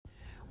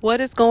What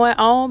is going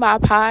on, my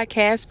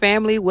podcast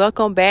family?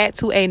 Welcome back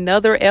to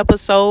another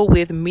episode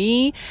with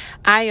me.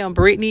 I am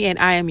Brittany and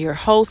I am your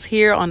host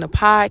here on the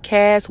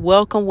podcast.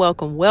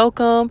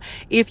 Welcome.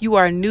 If you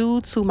are new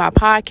to my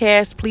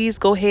podcast, please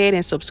go ahead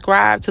and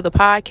subscribe to the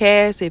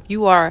podcast. If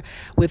you are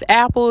with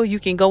Apple, you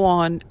can go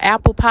on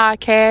Apple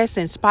Podcasts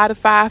and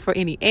Spotify for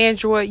any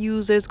Android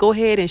users. Go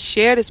ahead and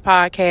share this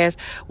podcast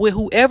with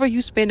whoever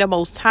you spend the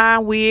most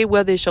time with,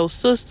 whether it's your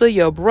sister,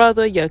 your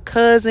brother, your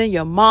cousin,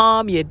 your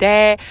mom, your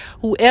dad,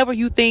 whoever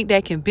you think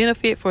that can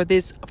benefit from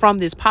this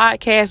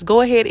podcast. Go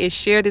ahead and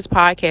share this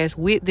podcast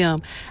with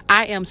them.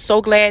 I am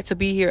so glad to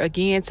be here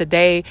again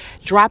today,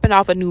 dropping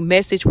off a new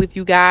message with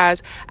you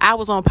guys. I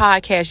was on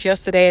podcast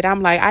yesterday and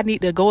I'm like, I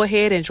need to go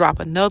ahead and drop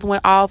another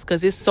one off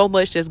because there's so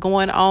much that's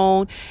going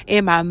on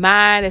in my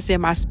mind, that's in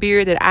my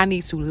spirit that I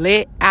need to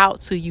let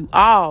out to you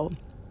all.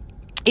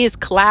 It's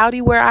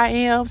cloudy where I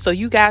am, so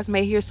you guys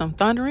may hear some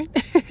thundering.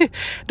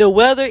 The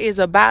weather is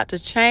about to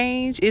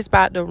change. It's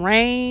about to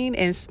rain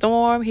and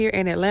storm here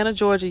in Atlanta,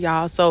 Georgia,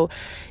 y'all. So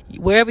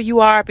wherever you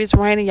are, if it's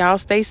raining, y'all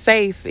stay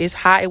safe. It's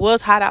hot. It was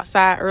hot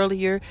outside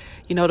earlier.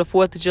 You know, the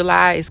 4th of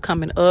July is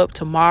coming up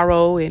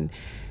tomorrow, and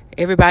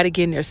everybody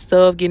getting their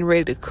stuff, getting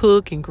ready to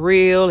cook and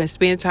grill and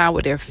spend time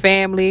with their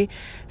family.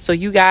 So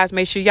you guys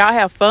make sure y'all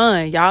have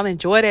fun. Y'all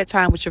enjoy that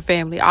time with your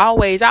family. I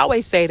always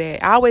say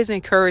that. I always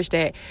encourage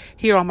that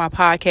here on my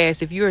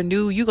podcast. If you're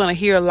new, you're going to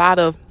hear a lot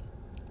of,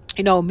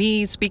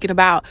 me speaking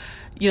about,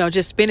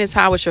 just spending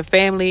time with your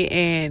family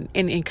and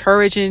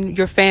encouraging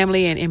your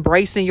family and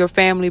embracing your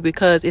family,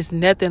 because it's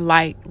nothing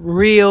like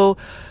real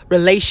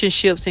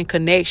relationships and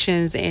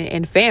connections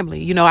and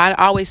family. I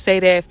always say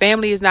that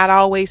family is not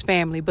always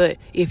family, but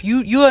if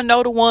you'll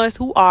know the ones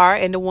who are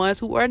and the ones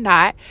who are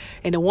not,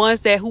 and the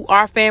ones who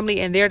are family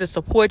and there to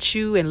support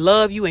you and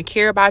love you and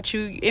care about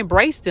you,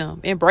 embrace them,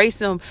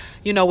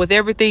 with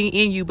everything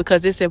in you,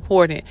 because it's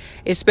important,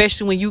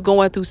 especially when you're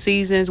going through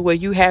seasons where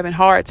you having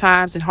hard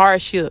times and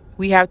hardship.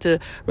 We have to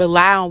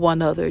rely on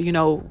one another,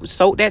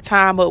 soak that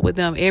time up with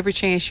them every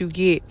chance you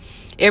get.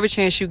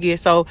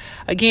 So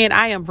again,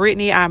 I am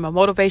Brittany. I'm a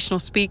motivational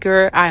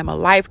speaker. I am a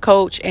life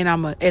coach,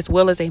 and as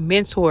well as a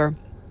mentor.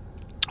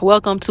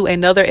 Welcome to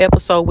another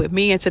episode with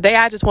me. And today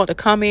I just want to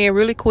come in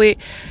really quick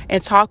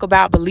and talk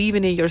about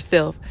believing in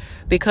yourself,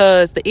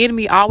 because the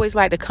enemy always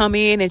like to come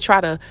in and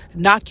try to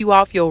knock you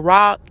off your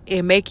rock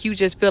and make you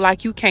just feel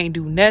like you can't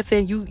do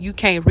nothing. You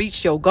can't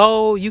reach your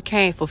goal. You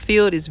can't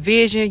fulfill this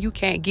vision. You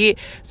can't get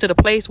to the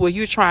place where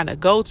you're trying to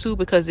go to,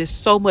 because there's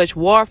so much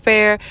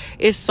warfare.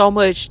 It's so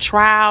much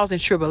trials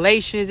and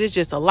tribulations. It's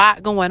just a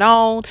lot going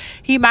on.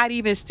 He might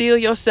even steal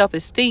your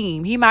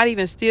self-esteem. He might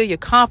even steal your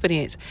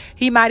confidence.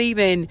 He might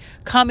even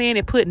come in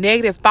and put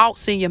negative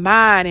thoughts in your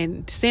mind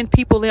and send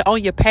people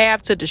on your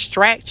path to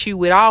distract you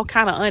with all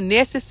kind of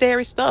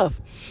unnecessary stuff.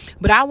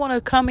 But I want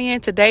to come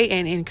in today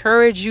and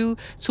encourage you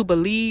to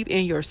believe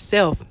in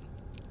yourself.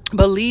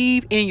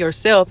 Believe in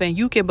yourself, and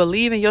you can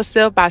believe in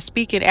yourself by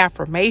speaking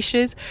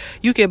affirmations.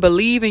 You can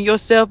believe in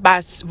yourself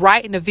by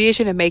writing the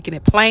vision and making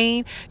it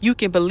plain. You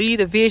can believe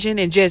the vision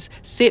and just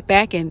sit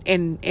back and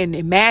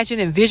imagine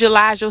and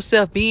visualize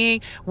yourself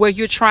being where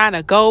you're trying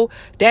to go.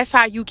 That's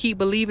how you keep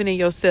believing in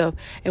yourself.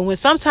 And when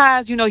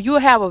sometimes, you'll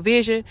have a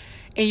vision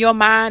in your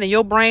mind and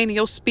your brain and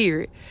your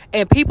spirit,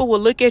 and people will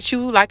look at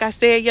you, like I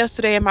said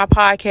yesterday in my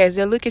podcast,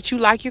 they'll look at you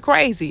like you're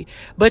crazy,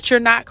 but you're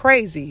not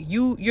crazy.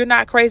 You're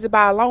not crazy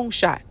by a long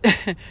shot.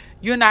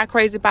 You're not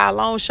crazy by a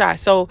long shot.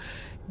 So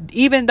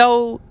even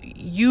though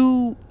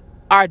you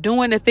are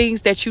doing the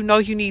things that you know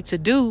you need to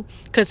do,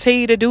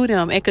 continue to do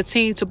them and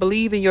continue to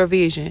believe in your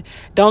vision.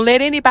 Don't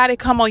let anybody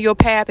come on your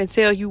path and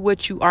tell you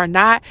what you are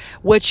not,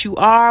 what you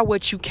are,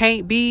 what you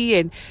can't be,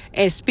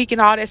 and speaking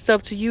all that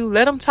stuff to you.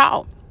 Let them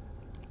talk.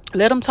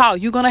 Let them talk.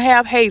 You're going to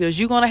have haters.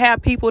 You're going to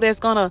have people that's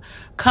going to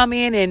come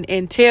in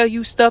and tell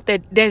you stuff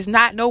that's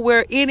not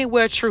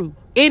anywhere true.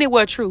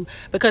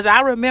 Because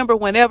I remember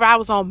whenever I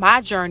was on my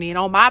journey and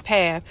on my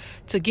path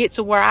to get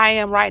to where I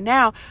am right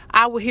now,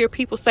 I would hear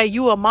people say,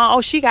 you a mom.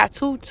 Oh, she got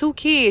two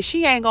kids.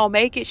 She ain't going to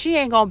make it. She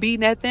ain't going to be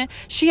nothing.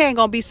 She ain't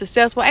going to be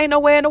successful. Ain't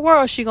nowhere in the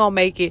world she going to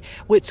make it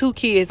with 2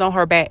 kids on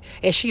her back.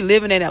 And she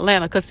living in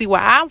Atlanta. Because see,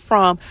 where I'm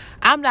from,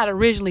 I'm not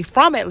originally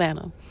from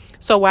Atlanta.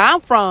 So where I'm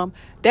from,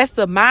 that's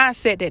the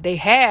mindset that they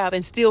have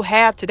and still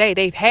have today.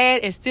 They've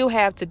had and still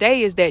have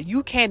today, is that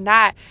you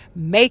cannot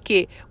make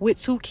it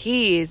with 2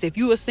 kids. If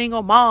you're a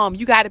single mom,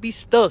 you got to be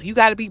stuck. You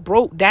got to be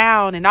broke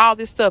down and all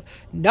this stuff.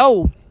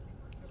 No.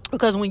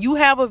 Because when you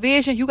have a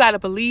vision, you got to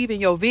believe in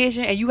your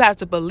vision, and you have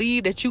to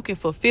believe that you can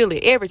fulfill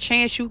it every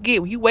chance you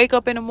get. When you wake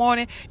up in the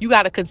morning, you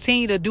got to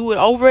continue to do it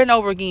over and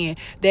over again,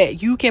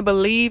 that you can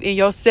believe in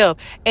yourself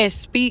and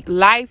speak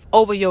life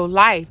over your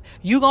life.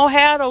 You're going to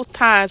have those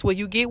times where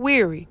you get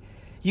weary.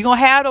 You're going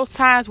to have those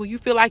times where you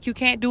feel like you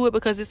can't do it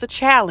because it's a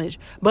challenge,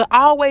 but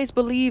always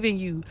believe in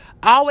you.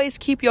 Always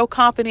keep your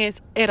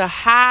confidence at a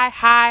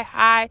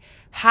high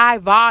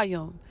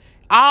volume.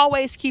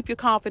 Always keep your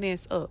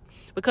confidence up,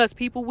 because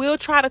people will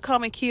try to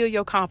come and kill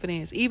your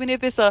confidence. Even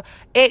if it's a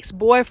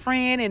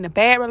ex-boyfriend in a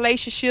bad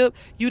relationship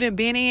you done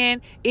been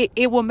in,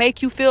 it will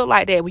make you feel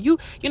like that. When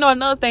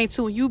another thing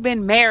too, when you've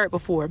been married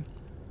before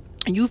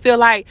and you feel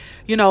like,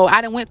 I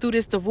done went through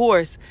this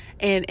divorce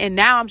and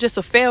now I'm just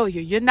a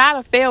failure. You're not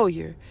a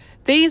failure.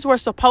 Things were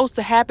supposed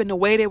to happen the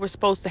way they were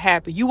supposed to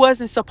happen. You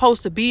wasn't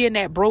supposed to be in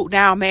that broke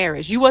down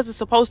marriage. You wasn't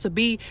supposed to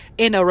be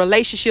in a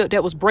relationship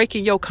that was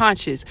breaking your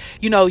conscience.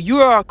 You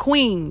are a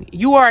queen.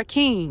 You are a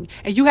king.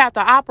 And you have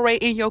to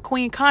operate in your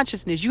queen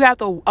consciousness. You have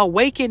to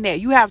awaken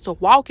that. You have to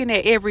walk in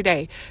that every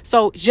day.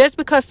 So just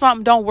because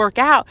something don't work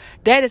out,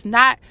 that is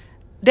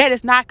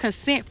not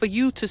consent for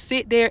you to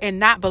sit there and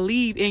not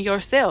believe in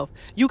yourself.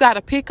 You got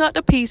to pick up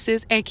the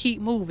pieces and keep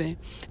moving.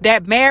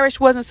 That marriage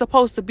wasn't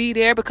supposed to be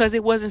there because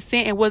it wasn't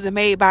sent and wasn't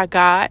made by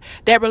God.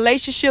 That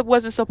relationship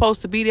wasn't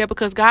supposed to be there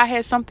because God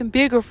had something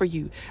bigger for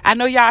you. I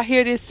know y'all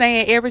hear this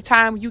saying every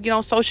time you get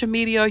on social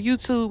media or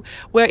YouTube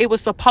where it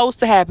was supposed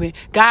to happen.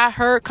 God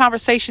heard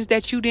conversations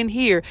that you didn't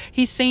hear.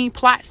 He seen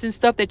plots and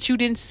stuff that you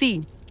didn't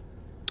see.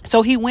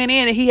 So he went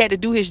in and he had to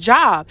do his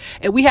job.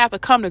 And we have to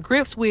come to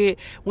grips with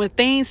when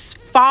things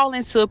fall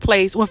into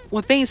place,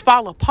 when things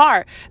fall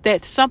apart,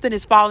 that something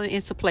is falling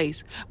into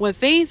place. When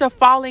things are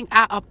falling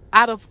out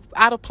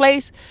of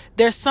place,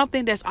 there's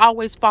something that's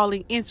always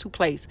falling into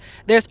place.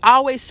 There's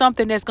always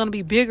something that's going to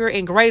be bigger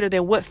and greater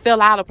than what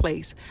fell out of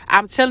place.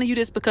 I'm telling you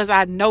this because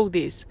I know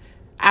this.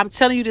 I'm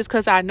telling you this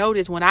because I know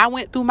this. When I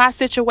went through my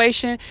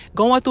situation,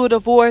 going through a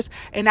divorce,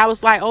 and I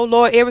was like, oh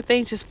Lord,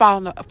 everything's just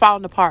falling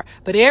apart.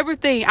 But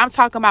I'm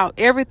talking about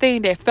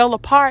everything that fell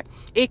apart,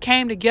 it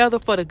came together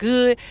for the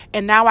good.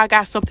 And now I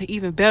got something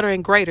even better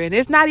and greater. And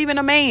it's not even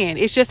a man.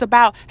 It's just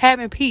about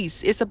having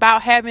peace. It's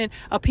about having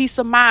a peace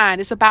of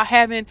mind. It's about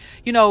having,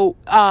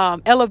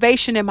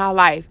 elevation in my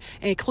life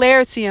and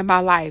clarity in my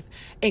life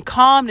and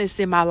calmness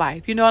in my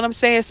life. You know what I'm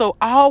saying? So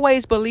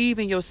always believe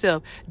in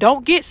yourself.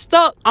 Don't get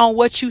stuck on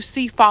what you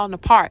see falling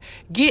apart.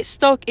 Get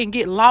stuck and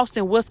get lost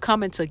in what's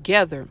coming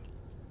together.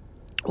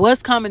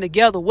 What's coming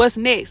together? What's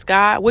next,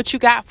 God? What you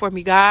got for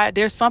me, God?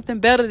 There's something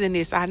better than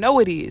this. I know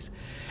it is.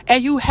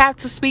 And you have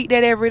to speak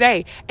that every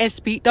day and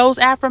speak those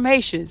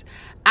affirmations.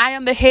 I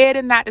am the head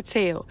and not the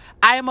tail.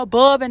 I am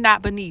above and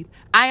not beneath.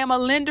 I am a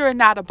lender and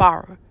not a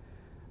borrower.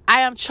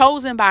 I am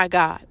chosen by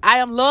God. I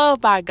am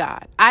loved by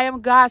God. I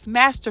am God's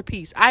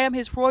masterpiece. I am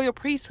his royal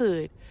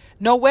priesthood.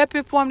 No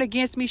weapon formed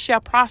against me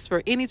shall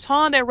prosper. Any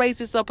tongue that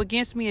raises up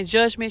against me in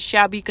judgment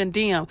shall be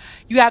condemned.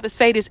 You have to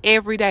say this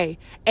every day.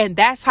 And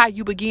that's how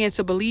you begin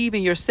to believe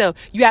in yourself.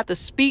 You have to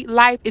speak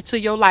life into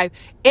your life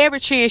every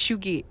chance you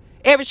get.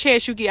 Every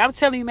chance you get. I'm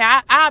telling you,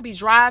 man, I'll be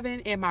driving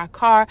in my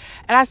car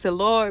and I said,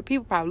 Lord,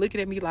 people probably looking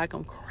at me like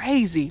I'm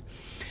crazy.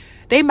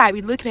 They might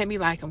be looking at me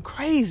like I'm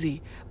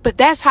crazy, but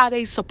that's how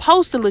they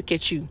supposed to look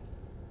at you.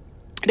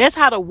 That's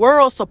how the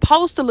world's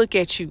supposed to look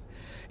at you.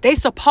 They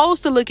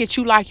supposed to look at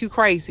you like you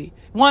crazy.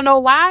 Want to know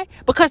why?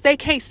 Because they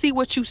can't see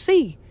what you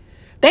see.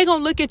 They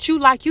gonna look at you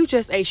like you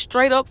just a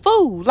straight up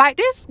fool. Like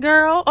this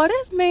girl or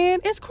this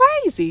man is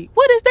crazy.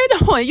 What is they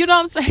doing? You know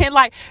what I'm saying?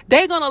 Like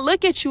they gonna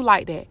look at you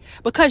like that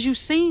because you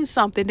seen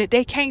something that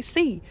they can't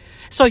see.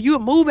 So you're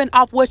moving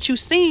off what you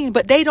seen,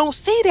 but they don't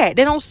see that.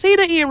 They don't see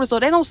the end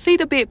result. They don't see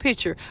the big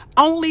picture.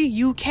 Only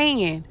you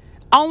can.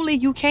 Only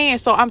you can.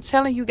 So I'm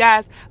telling you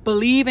guys,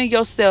 believe in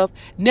yourself.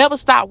 Never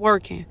stop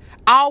working.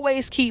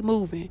 Always keep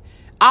moving.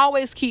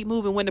 Always keep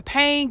moving. When the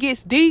pain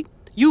gets deep,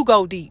 you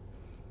go deep.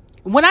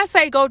 When I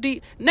say go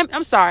deep,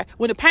 I'm sorry.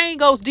 When the pain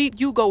goes deep,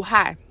 you go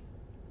high.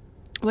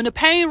 When the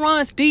pain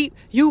runs deep,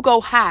 you go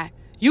high.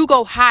 You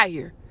go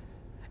higher.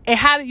 And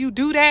how do you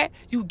do that?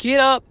 You get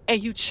up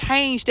and you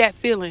change that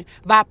feeling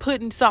by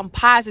putting something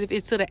positive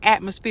into the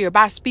atmosphere,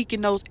 by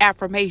speaking those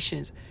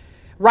affirmations.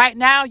 Right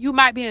now, you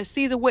might be in a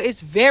season where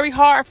it's very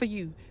hard for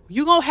you.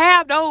 You're going to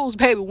have those,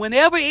 baby.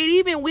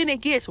 Even when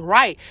it gets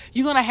right,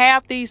 you're going to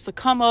have things to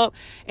come up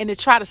and to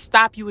try to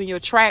stop you in your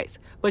tracks.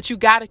 But you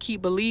got to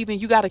keep believing.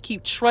 You got to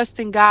keep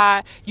trusting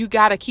God. You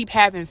got to keep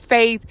having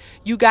faith.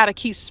 You got to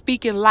keep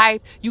speaking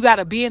life. You got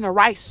to be in the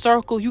right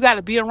circle. You got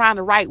to be around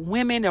the right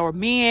women or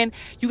men.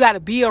 You got to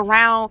be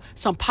around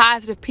some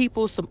positive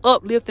people, some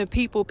uplifting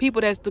people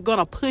that's going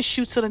to push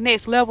you to the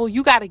next level.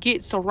 You got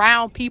to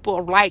surround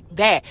people like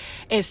that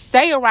and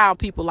stay around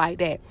people like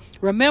that.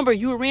 Remember,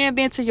 you're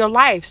reinventing your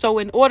life. So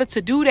in order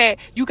to do that,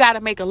 you got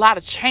to make a lot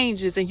of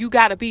changes and you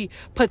got to be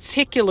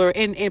particular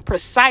and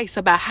precise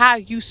about how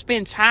you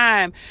spend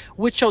time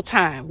with your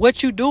time,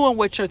 what you're doing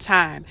with your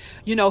time,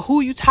 who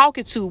you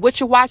talking to,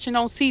 what you're watching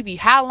on TV.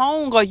 How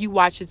long are you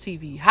watching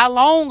TV? How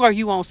long are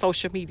you on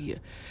social media?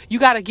 You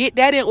got to get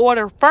that in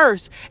order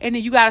first. And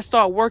then you got to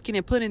start working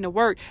and putting in the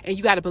work, and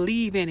you got to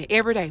believe in it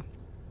every day.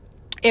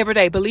 Every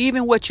day. Believe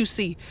in what you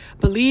see.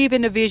 Believe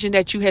in the vision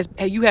that you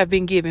have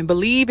been given.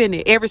 Believe in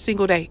it every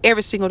single day,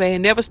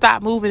 and never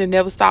stop moving and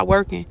never stop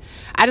working.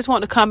 I just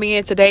want to come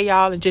in today,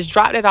 y'all, and just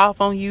drop that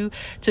off on you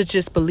to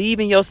just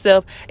believe in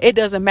yourself. It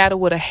doesn't matter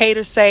what a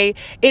hater say.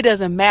 It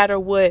doesn't matter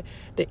what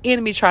the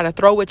enemy try to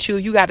throw at you.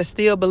 You got to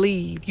still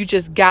believe. You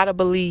just got to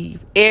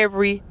believe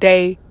every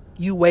day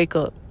you wake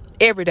up.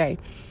 Every day.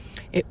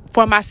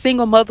 For my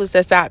single mothers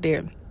that's out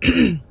there,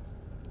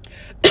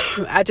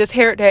 I just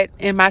heard that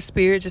in my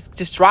spirit.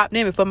 Just drop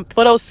them.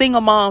 For those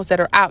single moms that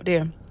are out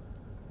there,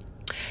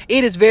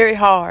 it is very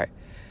hard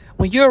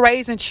when you're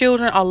raising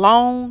children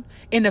alone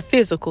in the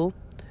physical,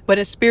 but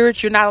in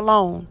spirit, you're not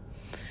alone.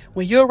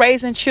 When you're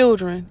raising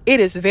children, it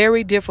is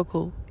very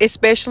difficult,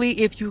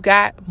 especially if you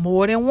got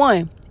more than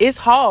one. It's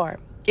hard.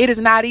 It is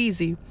not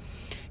easy.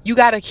 You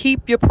got to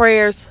keep your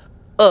prayers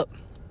up.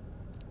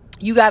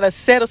 You got to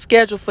set a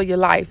schedule for your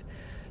life.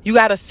 You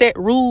got to set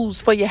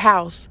rules for your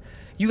house.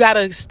 You got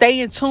to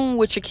stay in tune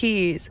with your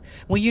kids.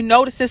 When you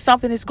notice that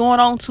something is going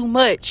on too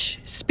much,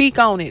 speak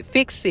on it,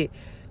 fix it,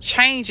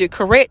 change it,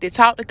 correct it,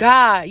 talk to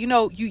God.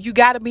 You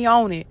got to be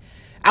on it.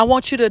 I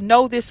want you to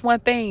know this one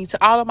thing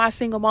to all of my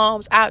single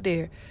moms out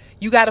there.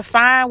 You got to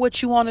find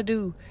what you want to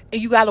do,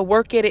 and you got to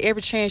work at it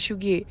every chance you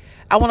get.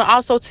 I want to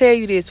also tell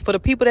you this. For the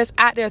people that's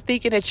out there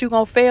thinking that you're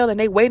going to fail and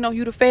they waiting on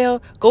you to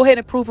fail, go ahead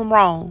and prove them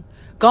wrong.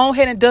 Go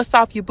ahead and dust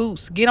off your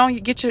boots. Get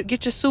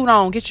your suit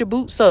on, get your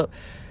boots up,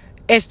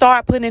 and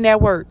start putting in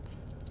that work.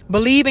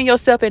 Believe in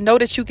yourself and know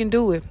that you can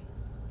do it.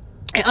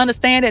 And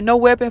understand that no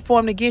weapon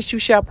formed against you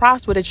shall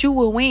prosper, that you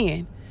will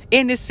win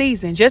in this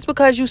season. Just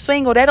because you're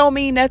single, that don't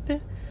mean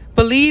nothing.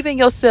 Believe in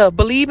yourself.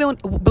 Believe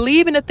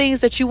in the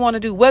things that you want to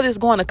do, whether it's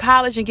going to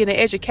college and getting an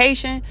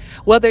education,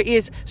 whether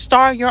it's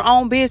starting your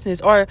own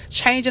business or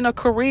changing a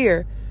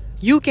career.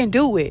 You can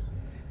do it.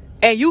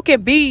 And you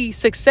can be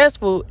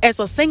successful as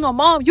a single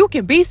mom. You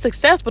can be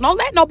successful. Don't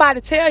let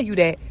nobody tell you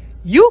that.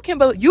 You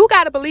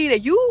got to believe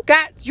that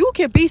you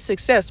can be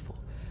successful,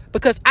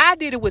 because I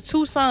did it with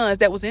 2 sons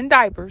that was in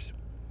diapers,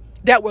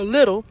 that were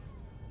little,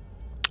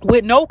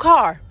 with no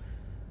car.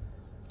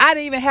 I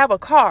didn't even have a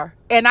car,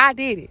 and I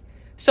did it.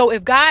 So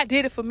if God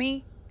did it for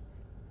me,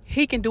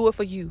 he can do it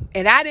for you.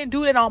 And I didn't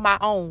do that on my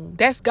own.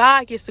 That's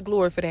God gets the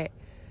glory for that.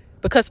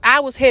 Because I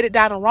was headed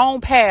down the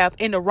wrong path,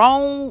 in the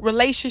wrong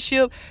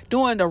relationship,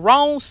 doing the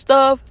wrong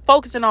stuff,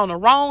 focusing on the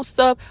wrong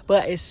stuff.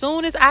 But as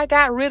soon as I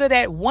got rid of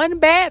that one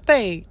bad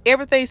thing,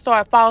 everything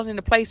started falling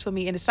into place for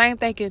me. And the same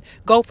thing can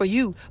go for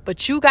you.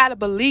 But you got to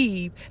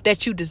believe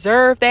that you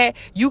deserve that.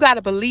 You got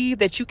to believe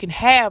that you can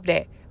have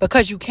that,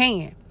 because you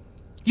can.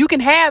 You can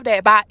have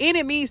that by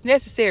any means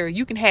necessary.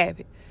 You can have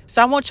it.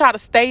 So I want y'all to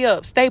stay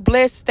up, stay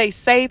blessed, stay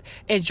safe,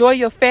 enjoy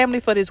your family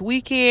for this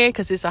weekend,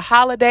 because it's a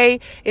holiday.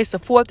 It's the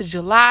 4th of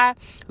July.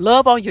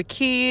 Love on your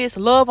kids,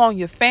 love on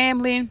your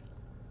family.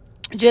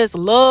 Just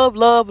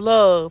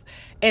love,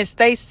 and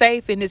stay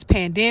safe in this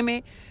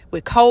pandemic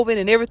with COVID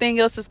and everything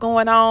else that's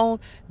going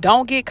on.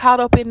 Don't get caught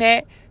up in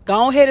that.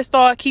 Go ahead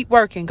and keep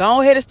working.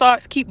 Go ahead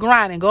and keep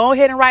grinding. Go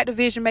ahead and write the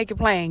vision, make it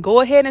plain.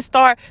 Go ahead and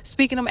start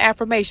speaking them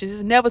affirmations.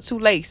 It's never too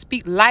late.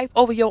 Speak life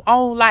over your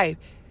own life.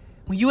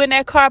 When you in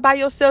that car by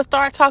yourself,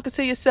 start talking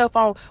to yourself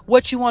on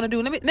what you want to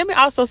do. Let me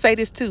also say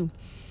this too.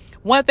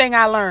 One thing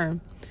I learned,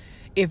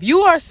 if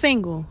you are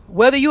single,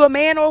 whether you're a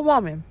man or a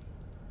woman,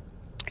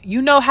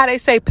 you know how they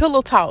say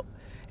pillow talk,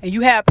 and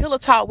you have pillow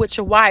talk with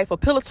your wife or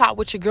pillow talk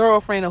with your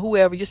girlfriend or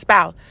whoever, your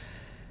spouse.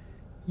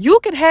 You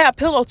can have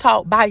pillow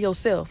talk by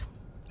yourself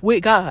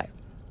with God.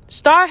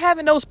 Start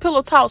having those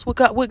pillow talks with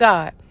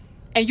God.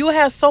 And you'll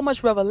have so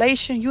much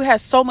revelation. You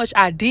have so much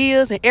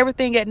ideas and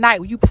everything at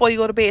night before you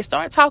go to bed.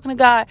 Start talking to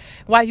God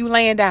while you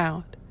laying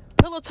down.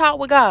 Pillow talk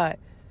with God.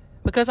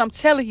 Because I'm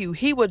telling you,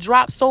 he will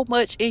drop so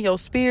much in your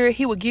spirit.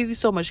 He will give you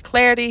so much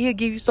clarity. He'll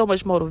give you so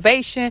much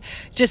motivation.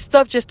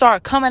 Stuff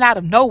start coming out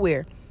of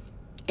nowhere.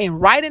 And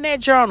write in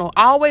that journal.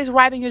 Always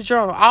write in your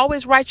journal.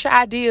 Always write your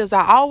ideas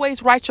out.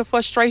 Always write your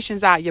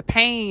frustrations out, your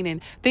pain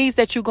and things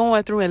that you're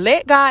going through. And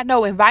let God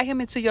know. Invite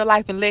him into your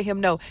life and let him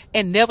know.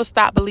 And never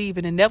stop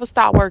believing and never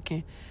stop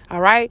working.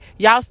 All right?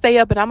 Y'all stay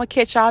up, and I'm going to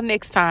catch y'all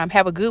next time.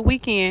 Have a good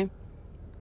weekend.